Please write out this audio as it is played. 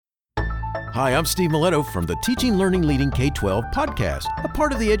Hi, I'm Steve Miletto from the Teaching, Learning, Leading K-12 podcast, a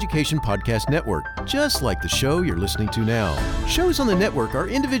part of the Education Podcast Network, just like the show you're listening to now. Shows on the network are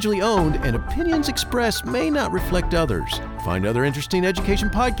individually owned, and opinions expressed may not reflect others. Find other interesting education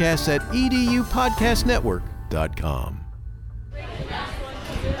podcasts at edupodcastnetwork.com.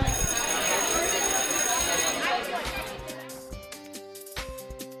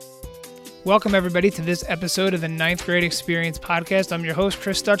 Welcome, everybody, to this episode of the Ninth Grade Experience Podcast. I'm your host,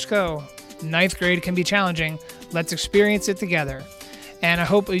 Chris Stutchko. Ninth grade can be challenging. Let's experience it together. And I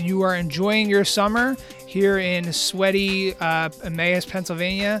hope you are enjoying your summer here in sweaty Emmaus,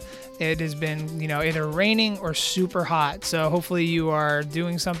 Pennsylvania. It has been, either raining or super hot. So hopefully you are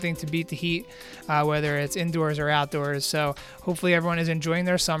doing something to beat the heat, whether it's indoors or outdoors. So hopefully everyone is enjoying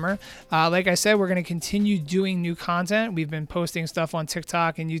their summer. Like I said, we're going to continue doing new content. We've been posting stuff on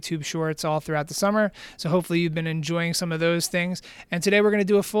TikTok and YouTube Shorts all throughout the summer. So hopefully you've been enjoying some of those things. And today we're going to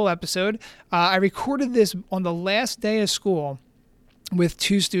do a full episode. I recorded this on the last day of school with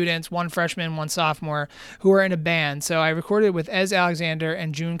two students, one freshman, one sophomore, who are in a band. So I recorded with Ez Alexander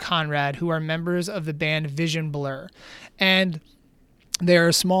and June Conrad, who are members of the band Visionblur. And they're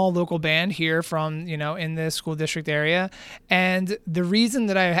a small local band here from, in the school district area. And the reason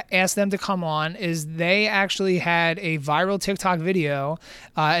that I asked them to come on is they actually had a viral TikTok video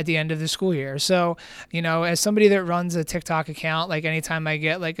at the end of the school year. So, as somebody that runs a TikTok account, like anytime I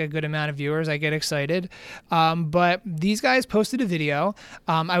get like a good amount of viewers, I get excited. But these guys posted a video.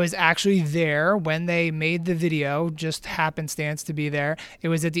 I was actually there when they made the video, just happenstance to be there. It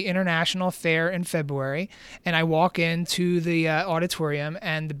was at the International Fair in February. And I walk into the auditorium,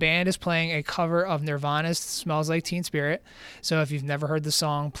 and the band is playing a cover of Nirvana's Smells Like Teen Spirit. So if you've never heard the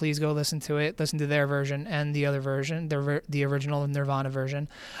song, please go listen to it. Listen to their version and the other version, the original Nirvana version.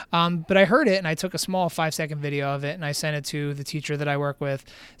 But I heard it, and I took a small 5-second video of it, and I sent it to the teacher that I work with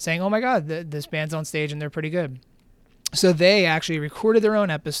saying, oh my God, this band's on stage and they're pretty good. So they actually recorded their own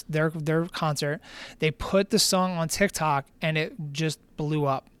episode, their concert. They put the song on TikTok, and it just blew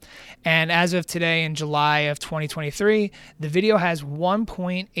up. And as of today, in July of 2023, the video has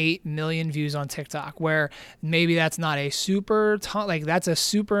 1.8 million views on TikTok, where maybe that's not a super that's a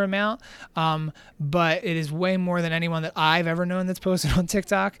super amount, but it is way more than anyone that I've ever known that's posted on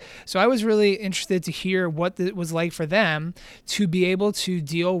TikTok. So I was really interested to hear what it was like for them to be able to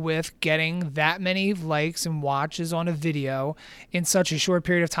deal with getting that many likes and watches on a video in such a short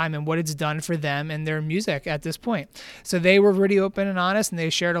period of time, and what it's done for them and their music at this point. So they were really open and honest, and they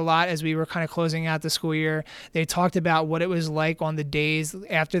shared a lot as we were kind of closing out the school year. They talked about what it was like on the days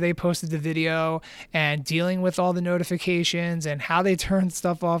after they posted the video and dealing with all the notifications and how they turned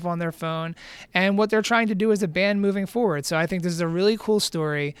stuff off on their phone and what they're trying to do as a band moving forward. So I think this is a really cool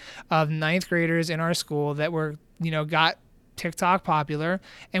story of ninth graders in our school that were, got TikTok popular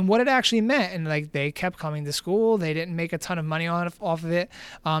and what it actually meant. And they kept coming to school. They didn't make a ton of money off of it.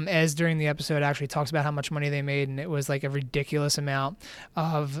 As during the episode actually talks about how much money they made, and it was like a ridiculous amount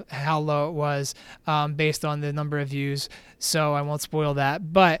of how low it was based on the number of views. So I won't spoil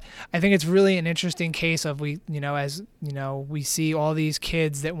that, but I think it's really an interesting case of we see all these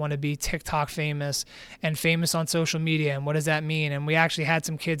kids that want to be TikTok famous and famous on social media. And what does that mean? And we actually had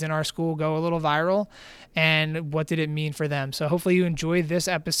some kids in our school go a little viral, and what did it mean for them? So hopefully you enjoyed this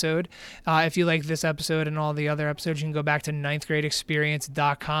episode. If you like this episode and all the other episodes, you can go back to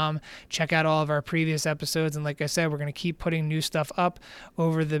ninthgradeexperience.com, check out all of our previous episodes. And like I said, we're going to keep putting new stuff up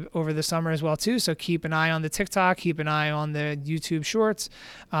over the summer as well too. So keep an eye on the TikTok, keep an eye on the YouTube Shorts,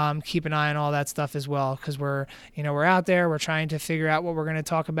 keep an eye on all that stuff as well, because we're out there. We're trying to figure out what we're going to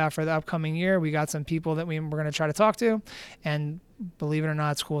talk about for the upcoming year. We got some people that we're going to try to talk to, and believe it or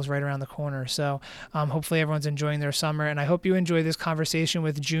not, school is right around the corner. So hopefully everyone's enjoying their summer. And I hope you enjoy this conversation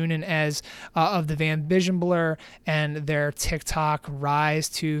with June and Ez of the band Visionblur and their TikTok rise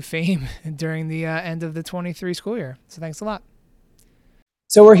to fame during the end of the 23 school year. So thanks a lot.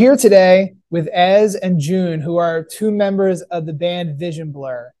 So we're here today with Ez and June, who are two members of the band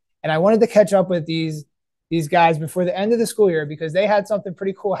Visionblur. And I wanted to catch up with these guys before the end of the school year because they had something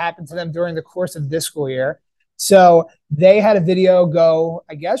pretty cool happen to them during the course of this school year. So they had a video go,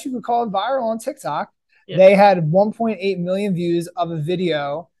 I guess you could call it viral on TikTok. Yeah. They had 1.8 million views of a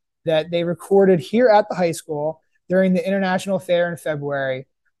video that they recorded here at the high school during the International Fair in February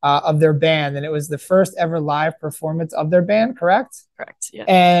of their band. And it was the first ever live performance of their band, correct? Correct, yeah.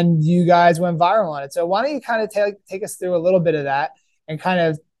 And you guys went viral on it. So why don't you kind of take us through a little bit of that and kind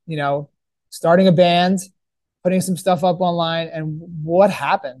of, starting a band, putting some stuff up online, and what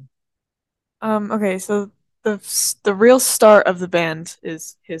happened? Okay, so the real start of the band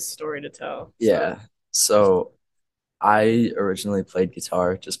is his story to tell. Yeah. So I originally played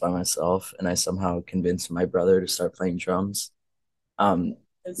guitar just by myself, and I somehow convinced my brother to start playing drums. Um,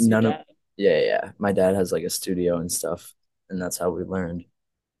 That's your none of dad. Yeah, yeah. My dad has like a studio and stuff, and that's how we learned.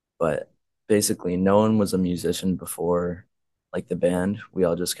 But basically, no one was a musician before, like the band. We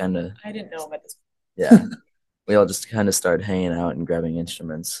all just kind of, I didn't know about this. yeah, we all just kind of started hanging out and grabbing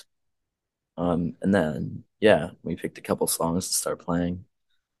instruments. And then yeah, we picked a couple songs to start playing.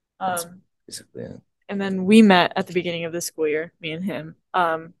 That's Um, basically it. and then we met at the beginning of the school year, me and him.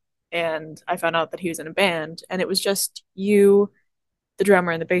 And I found out that he was in a band, and it was just you, the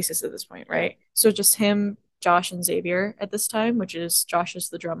drummer, and the bassist at this point, right? So just him, Josh, and Xavier at this time, which is Josh is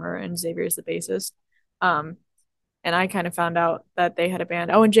the drummer and Xavier is the bassist. Um, and I kind of found out that they had a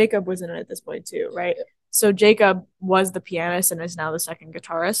band. Oh, and Jacob was in it at this point too, right? So Jacob was the pianist and is now the second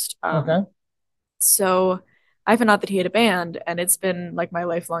guitarist. Okay. So I found out that he had a band, and it's been like my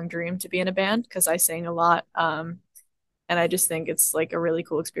lifelong dream to be in a band because I sing a lot. And I just think it's like a really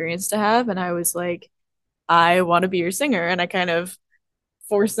cool experience to have. And I was like, I want to be your singer, and I kind of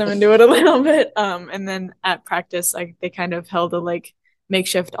forced them into it a little bit. And then at practice, like they kind of held a like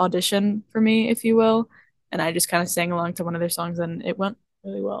makeshift audition for me, if you will, and I just kind of sang along to one of their songs, and it went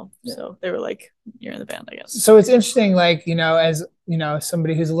really well. Yeah. So they were like, "You're in the band, I guess." So it's interesting, like, as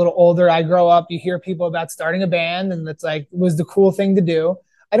somebody who's a little older, I grow up, you hear people about starting a band, and it's like, was the cool thing to do.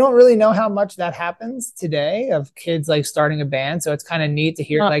 I don't really know how much that happens today of kids like starting a band. So it's kind of neat to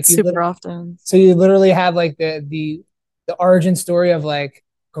hear. Not Like super often. So you literally have like the origin story of like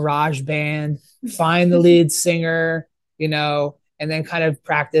garage band, find the lead singer, and then kind of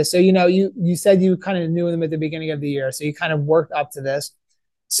practice. So you said you kind of knew them at the beginning of the year, so you kind of worked up to this.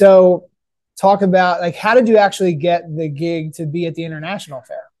 So talk about like how did you actually get the gig to be at the international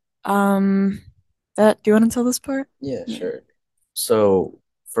fair? That do you want to tell this part? Yeah, sure. So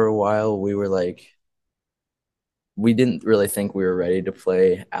for a while, we didn't really think we were ready to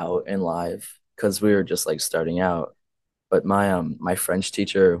play out and live because we were just like starting out. But my French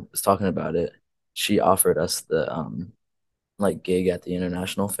teacher was talking about it. She offered us the like gig at the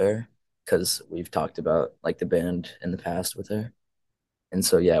international fair because we've talked about like the band in the past with her. And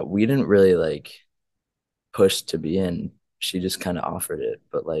so yeah, we didn't really like push to be in. She just kind of offered it,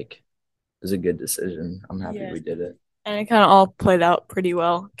 but like it was a good decision. I'm happy Yeah. we did it. And it kind of all played out pretty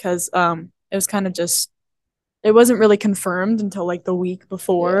well because it was kind of just it wasn't really confirmed until like the week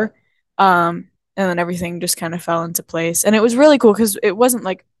before. And then everything just kind of fell into place. And it was really cool because it wasn't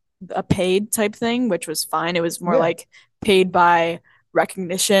like a paid type thing, which was fine. It was more like paid by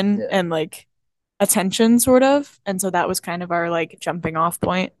recognition and like attention, sort of. And so that was kind of our like jumping off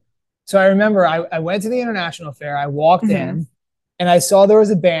point. So I remember I went to the international fair. I walked in and I saw there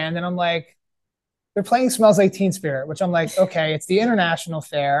was a band, and I'm like, they're playing Smells Like Teen Spirit, which I'm like, okay, it's the international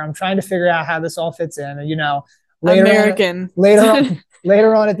fair. I'm trying to figure out how this all fits in. And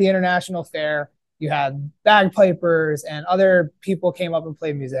later on at the international fair, you had bagpipers and other people came up and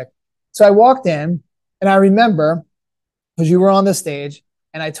played music. So I walked in, and I remember because you were on the stage,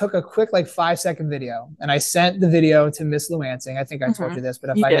 and I took a quick like 5-second video, and I sent the video to Miss Luansing. I think I told you this,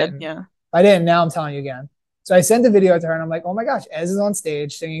 but if I didn't, now I'm telling you again. So I sent the video to her, and I'm like, oh my gosh, Ez is on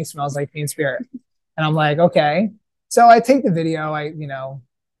stage singing Smells Like Teen Spirit. And I'm like, okay. So I take the video, I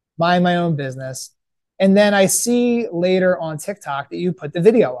mind my own business. And then I see later on TikTok that you put the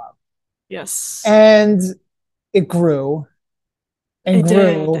video up. Yes. And it grew and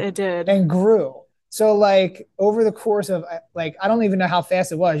grew. It did. And grew. So like over the course of like, I don't even know how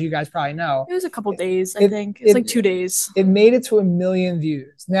fast it was. You guys probably know. It was a couple days, I think. It's like 2 days. It made it to 1 million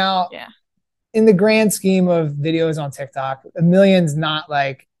views. Now, in the grand scheme of videos on TikTok, 1 million's not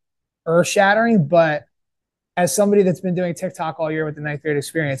like earth shattering, but as somebody that's been doing TikTok all year with the ninth grade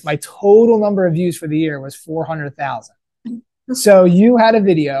experience, my total number of views for the year was 400,000. So you had a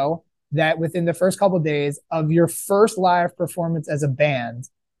video that within the first couple of days of your first live performance as a band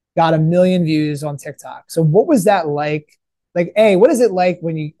got 1 million views on TikTok. So what was that like? Like, what is it like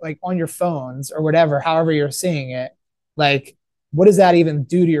when you like on your phones or whatever, however you're seeing it? Like, what does that even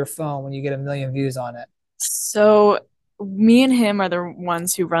do to your phone when you get 1 million views on it? So me and him are the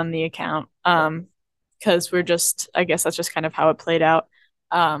ones who run the account. Because I guess that's just kind of how it played out.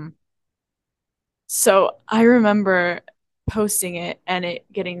 So I remember posting it and it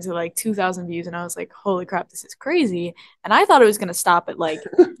getting to like 2,000 views, and I was like, holy crap, this is crazy. And I thought it was going to stop at like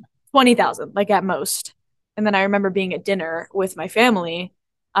 20,000, like at most. And then I remember being at dinner with my family,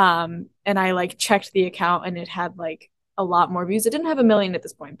 and I like checked the account, and it had like a lot more views. It didn't have 1 million at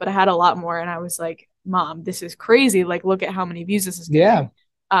this point, but it had a lot more. And I was like, Mom, this is crazy. Like, look at how many views this is getting.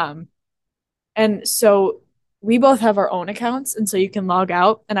 And so we both have our own accounts, and so you can log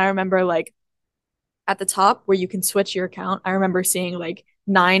out. And I remember like at the top where you can switch your account. I remember seeing like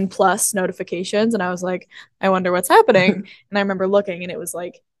 9+ notifications, and I was like, I wonder what's happening. And I remember looking, and it was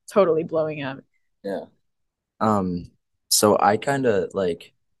like totally blowing up. Yeah. So I kind of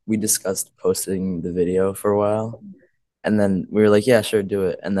like we discussed posting the video for a while, and then we were like, yeah, sure, do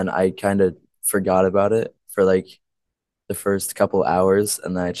it. And then I kind of forgot about it for like the first couple hours,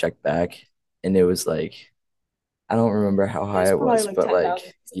 and then I checked back, and it was like I don't remember how high it was, but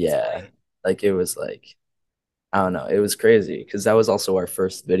like yeah, like it was like I don't know, it was crazy because that was also our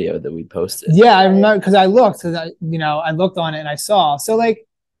first video that we posted. Yeah, I remember because I looked I looked on it and I saw. So like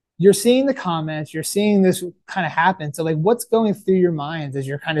you're seeing the comments, you're seeing this kind of happen. So like what's going through your minds as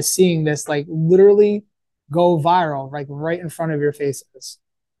you're kind of seeing this like literally go viral, like right in front of your faces?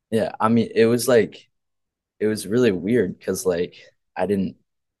 Yeah, I mean, it was really weird because like I didn't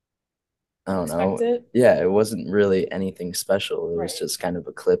I don't know. Expect it. Yeah, it wasn't really anything special. It was Right. just kind of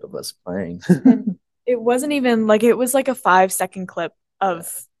a clip of us playing. And it wasn't even like it was like a 5-second clip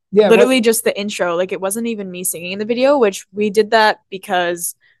of Yeah, literally just the intro. Like it wasn't even me singing in the video, which we did that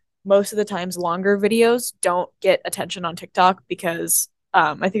because most of the times longer videos don't get attention on TikTok because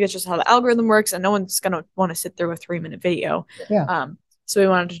I think that's just how the algorithm works, and no one's gonna want to sit through a 3-minute video. Yeah. So we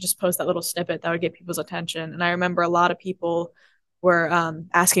wanted to just post that little snippet that would get people's attention. And I remember a lot of people were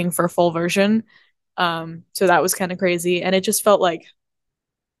asking for a full version. So that was kind of crazy, and it just felt like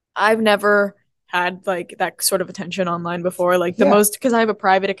I've never had like that sort of attention online before. Like the most, because I have a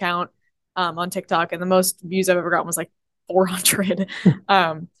private account on TikTok, and the most views I've ever gotten was like 400.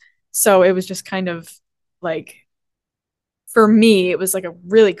 So it was just kind of like for me, it was like a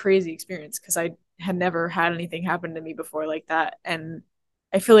really crazy experience because I had never had anything happen to me before like that. And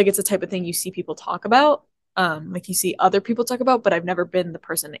I feel like it's the type of thing you see people talk about, like you see other people talk about, but I've never been the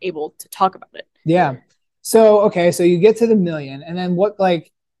person able to talk about it. Yeah. So, okay, so you get to the million, and then what, like,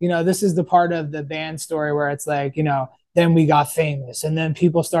 this is the part of the band story where it's like, then we got famous, and then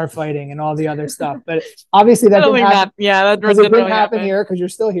people start fighting and all the other stuff. But obviously that didn't happen. That Because it didn't happen here because you're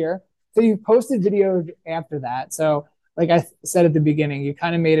still here. So you posted videos after that. So, like I said at the beginning, you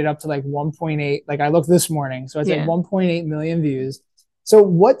kind of made it up to like 1.8. Like I looked this morning, so it's like 1.8 million views. So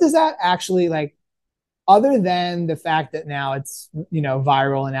what does that actually like? Other than the fact that now it's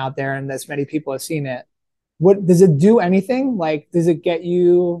viral and out there and this many people have seen it, what does it do? Anything? Like did it get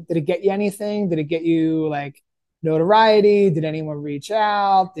you anything? Did it get you like notoriety? Did anyone reach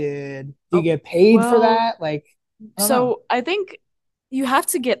out? Did you get paid for that? Like I think you have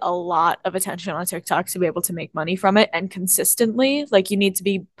to get a lot of attention on TikTok to be able to make money from it, and consistently. Like you need to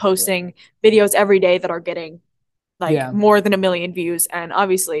be posting videos every day that are getting like more than 1 million views, and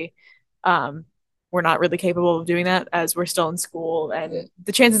obviously we're not really capable of doing that as we're still in school, and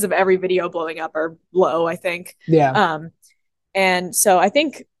the chances of every video blowing up are low, I think. And so I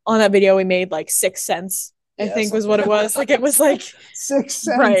think on that video we made like 6 cents, I think was what it was. Like it was like 6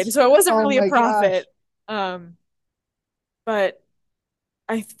 cents. Right. So it wasn't really a profit. But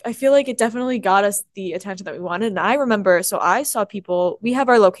I feel like it definitely got us the attention that we wanted. And I remember, so I saw people, we have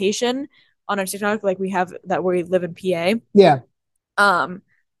our location on our TikTok, like we have that where we live in PA. Yeah.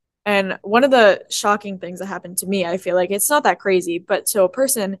 And one of the shocking things that happened to me, I feel like it's not that crazy, but so a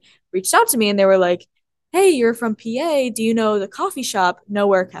person reached out to me and they were like, hey, you're from PA. Do you know the coffee shop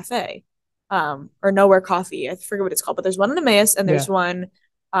Nowhere Cafe? Or Nowhere Coffee. I forget what it's called, but there's one in Emmaus and there's one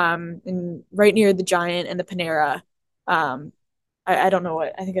in right near the Giant and the Panera. I don't know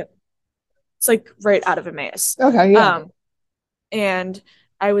what, I think it's like right out of Emmaus. Okay, yeah. And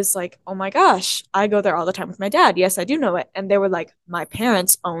I was like, oh my gosh, I go there all the time with my dad. Yes, I do know it. And they were like, my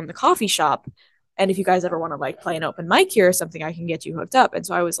parents own the coffee shop. And if you guys ever want to like play an open mic here or something, I can get you hooked up. And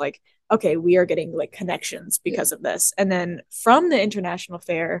so I was like, okay, we are getting like connections because of this. And then from the international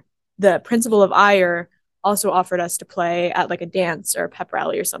fair, the principal of IRE also offered us to play at like a dance or a pep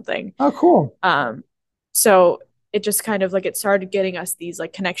rally or something. Oh, cool. So it just kind of like it started getting us these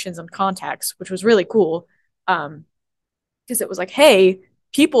like connections and contacts, which was really cool. Because it was like, hey,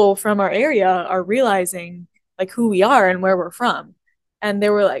 people from our area are realizing like who we are and where we're from. And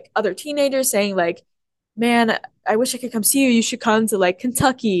there were like other teenagers saying like, man, I wish I could come see you. You should come to like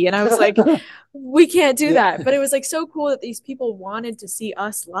Kentucky. And I was like, we can't do that. But it was like so cool that these people wanted to see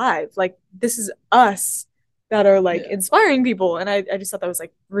us live. Like this is us that are like inspiring people. And I just thought that was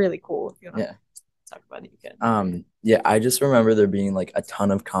like really cool. If you want to talk about it, you can. I just remember there being like a ton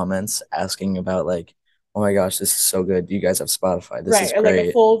of comments asking about like, oh my gosh, this is so good. Do you guys have Spotify? This is or great. Like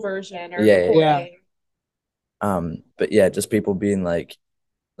a full version or but yeah, just people being like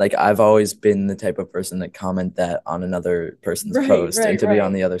I've always been the type of person that comment that on another person's post, and to be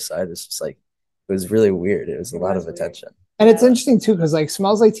on the other side is just like it was really weird. It was a lot of attention. And it's interesting too, because like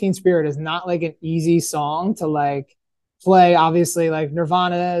Smells Like Teen Spirit is not like an easy song to like play. Obviously, like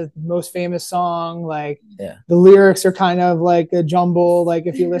Nirvana, most famous song, like the lyrics are kind of like a jumble. Like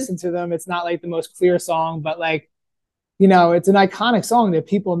if you listen to them, it's not like the most clear song, but like, you know, it's an iconic song that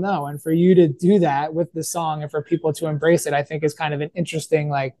people know. And for you to do that with the song and for people to embrace it, I think is kind of an interesting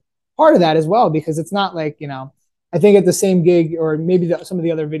like part of that as well, because it's not like, you know, I think at the same gig, or maybe some of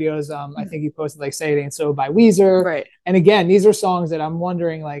the other videos, I think you posted like Say It Ain't So by Weezer. Right. And again, these are songs that I'm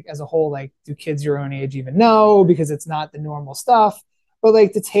wondering, like, as a whole, like, do kids your own age even know? Because it's not the normal stuff. But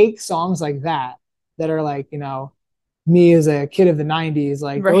like to take songs like that are like, you know, me as a kid of the 90s,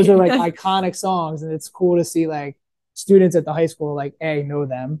 like those are like iconic songs. And it's cool to see like students at the high school, like, A, know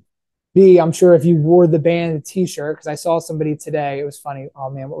them. B, I'm sure if you wore the band t-shirt, because I saw somebody today, it was funny. Oh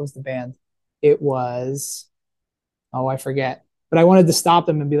man, what was the band? It was... Oh, I forget. But I wanted to stop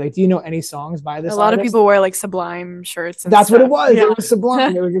them and be like, do you know any songs by this A lot artist? of people wear like Sublime shirts. That's stuff. what it was. Yeah. It was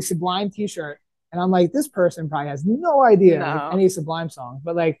Sublime. It was a Sublime t-shirt. And I'm like, this person probably has no idea like, any Sublime songs.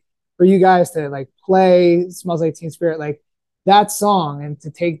 But like for you guys to like play Smells Like Teen Spirit, like that song, and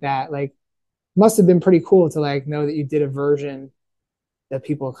to take that, like must have been pretty cool to like know that you did a version that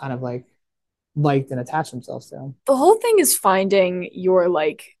people kind of like liked and attached themselves to. The whole thing is finding your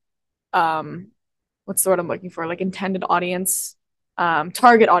like what's the word I'm looking for? Like intended audience,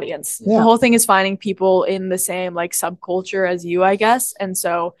 target audience. Yeah. The whole thing is finding people in the same like subculture as you, I guess. And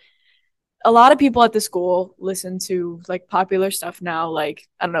so a lot of people at the school listen to like popular stuff now. Like,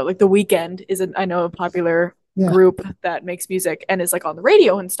 I don't know, like The Weeknd is I know a popular group that makes music and is like on the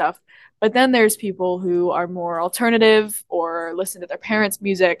radio and stuff. But then there's people who are more alternative or listen to their parents'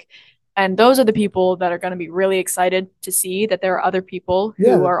 music. And those are the people that are going to be really excited to see that there are other people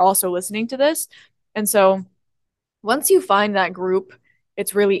who are also listening to this. And so once you find that group,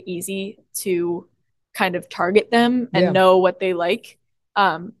 it's really easy to kind of target them and know what they like.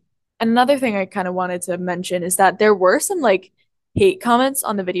 And another thing I kind of wanted to mention is that there were some like hate comments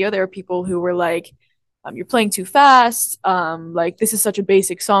on the video. There were people who were like, you're playing too fast. Like this is such a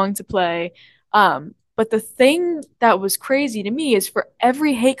basic song to play. But the thing that was crazy to me is for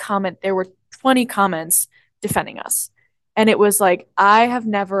every hate comment, there were 20 comments defending us. And it was like, I have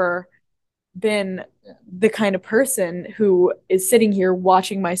never been the kind of person who is sitting here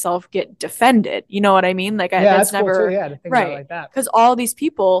watching myself get defended. You know what I mean? Like, that's never cool too. Yeah, to think about it like that. Because all these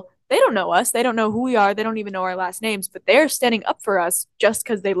people, they don't know us. They don't know who we are. They don't even know our last names, but they're standing up for us just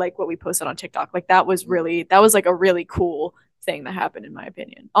because they like what we posted on TikTok. Like that was like a really cool thing that happened, in my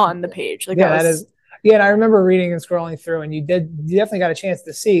opinion, on the page. Like that is. Yeah, and I remember reading and scrolling through, and you definitely got a chance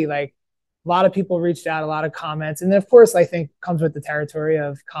to see like a lot of people reached out, a lot of comments. And then, of course, I think comes with the territory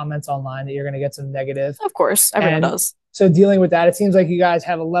of comments online that you're going to get some negative. Of course, everyone does. So dealing with that, it seems like you guys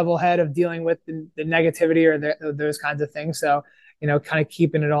have a level head of dealing with the negativity or those kinds of things. So, you know, kind of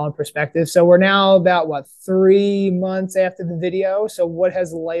keeping it all in perspective. So we're now about, 3 months after the video. So what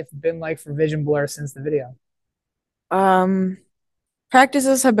has life been like for Vision Blur since the video?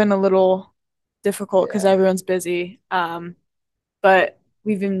 Practices have been a little difficult because everyone's busy. But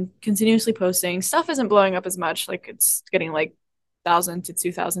we've been continuously posting. Stuff isn't blowing up as much. Like it's getting like 1,000 to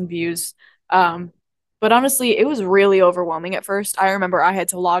 2,000 views. But honestly, it was really overwhelming at first. I remember I had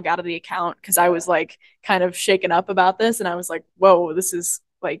to log out of the account because I was like kind of shaken up about this. And I was like, whoa, this is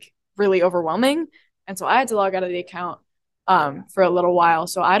like really overwhelming. And so I had to log out of the account for a little while.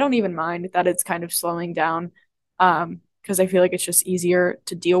 So I don't even mind that it's kind of slowing down because I feel like it's just easier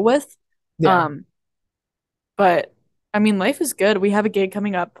to deal with. But I mean, life is good. We have a gig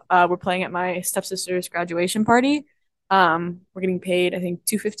coming up. We're playing at my stepsister's graduation party. We're getting paid, I think,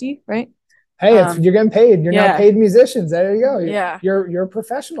 $250, right? Hey, you're getting paid. You're not paid musicians. There you go. You're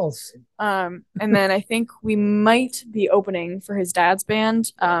professionals. And then I think we might be opening for his dad's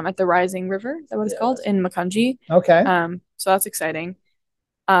band at the Rising River. Is that what it's called? In Makunji. Okay. So that's exciting.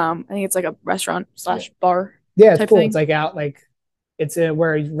 I think it's like a restaurant / bar. Yeah, it's cool. Thing. It's like out like it's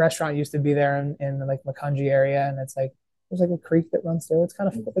where a restaurant used to be there in like Makunji area, and it's like there's like a creek that runs through. It's kind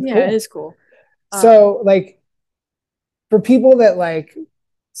of cool. It is cool. So like for people that like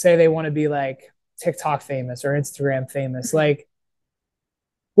say they want to be like TikTok famous or Instagram famous, like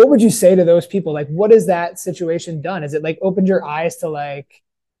what would you say to those people? Like what has that situation done? Is it like opened your eyes to like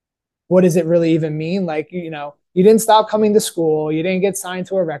what does it really even mean? Like, you know, you didn't stop coming to school, you didn't get signed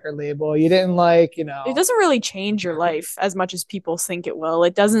to a record label, you didn't like, you know. It doesn't really change your life as much as people think it will.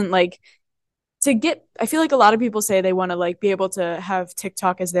 It doesn't like I feel like a lot of people say they want to like be able to have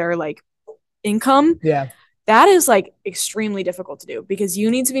TikTok as their like income. Yeah. That is like extremely difficult to do because you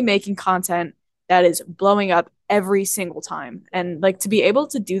need to be making content that is blowing up every single time. And like to be able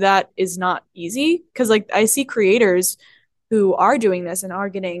to do that is not easy because like I see creators who are doing this and are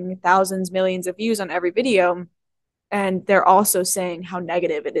getting thousands, millions of views on every video. And they're also saying how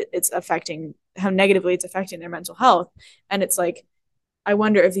negatively it's affecting their mental health. And it's like, I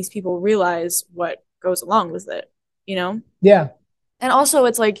wonder if these people realize what goes along with it, you know? Yeah. And also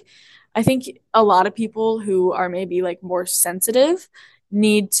it's like, I think a lot of people who are maybe like more sensitive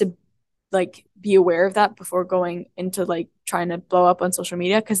need to like be aware of that before going into like trying to blow up on social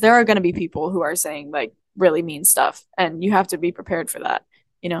media, because there are going to be people who are saying like really mean stuff, and you have to be prepared for that,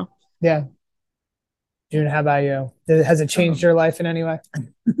 you know? Yeah. June, how about you? Has it changed your life in any way?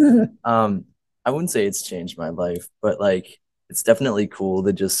 I wouldn't say it's changed my life, but like it's definitely cool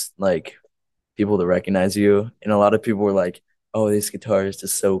to just like people to recognize you. And a lot of people were like, "Oh, this guitarist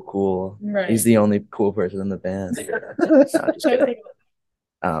is so cool. Right. He's the only cool person in the band." No, just kidding.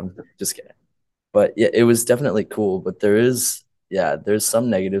 Just kidding. But yeah, it was definitely cool. But there's some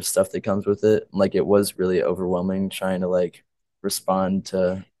negative stuff that comes with it. Like it was really overwhelming trying to like respond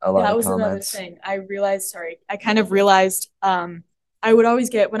to a lot That of was another comments. thing. I kind of realized I would always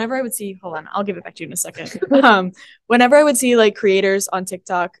get, whenever I would see, hold on, I'll give it back to you in a second. Whenever I would see like creators on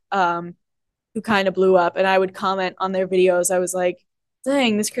TikTok who kind of blew up and I would comment on their videos, I was like,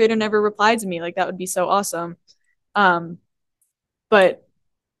 dang, this creator never replied to me. Like that would be so awesome. But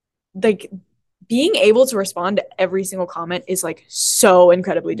like being able to respond to every single comment is like so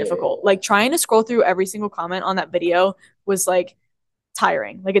incredibly difficult. Like trying to scroll through every single comment on that video was like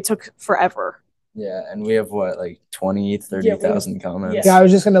tiring. Like it took forever. Yeah, and we have what, like 20, 30,000 comments. Yeah, I was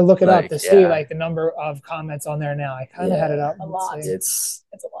just gonna look it up to see yeah. like the number of comments on there now. I kind of had it up. A lot. It's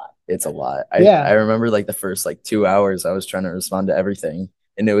a lot. It's a lot. Yeah. I remember like the first like 2 hours I was trying to respond to everything,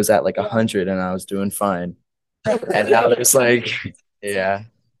 and it was at like 100, and I was doing fine. And now there's like, yeah,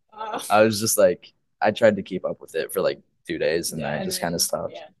 I was just like, I tried to keep up with it for like 2 days, and then I just kind of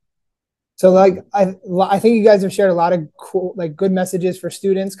stopped. Yeah. So like I think you guys have shared a lot of cool like good messages for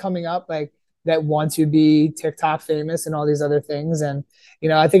students coming up, like that want to be TikTok famous and all these other things. And you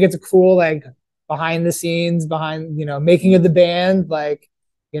know, I think it's a cool like behind the scenes, behind, you know, making of the band, like,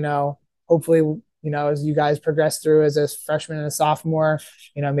 you know, hopefully, you know, as you guys progress through as a freshman and a sophomore,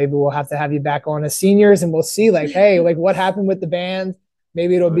 you know, maybe we'll have to have you back on as seniors and we'll see like, hey, like what happened with the band.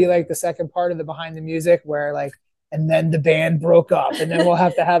 Maybe it'll be like the second part of the behind the music where like, and then the band broke up, and then we'll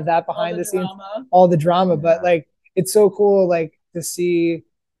have to have that behind the scenes, all the drama. But like, it's so cool, like to see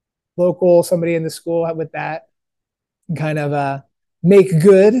somebody in the school with that kind of make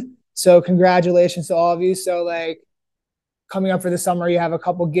good. So congratulations to all of you. So like coming up for the summer, you have a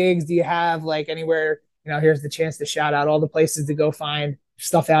couple gigs. Do you have like anywhere, you know, here's the chance to shout out all the places to go find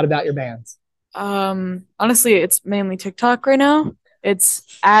stuff out about your bands? Honestly, it's mainly TikTok right now.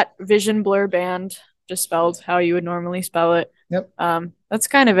 It's at visionblur band, just spelled how you would normally spell it. Yep. That's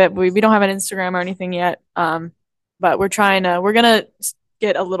kind of it. We don't have an Instagram or anything yet. But we're gonna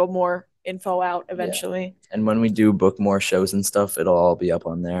get a little more info out eventually. Yeah. And when we do book more shows and stuff, it'll all be up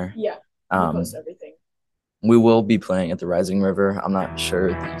on there. Yeah. We'll post everything. We will be playing at the Rising River. I'm not sure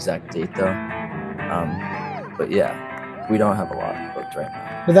the exact date though. But yeah, we don't have a lot booked right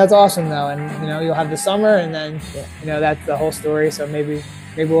now. But that's awesome though, and you know, you'll have the summer, and then you know, that's the whole story. So maybe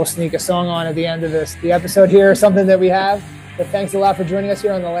we'll sneak a song on at the end of the episode here, or something that we have. But thanks a lot for joining us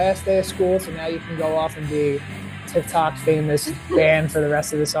here on the last day of school. So now you can go off and be TikTok famous band for the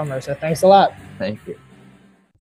rest of the summer. So thanks a lot. Thank you.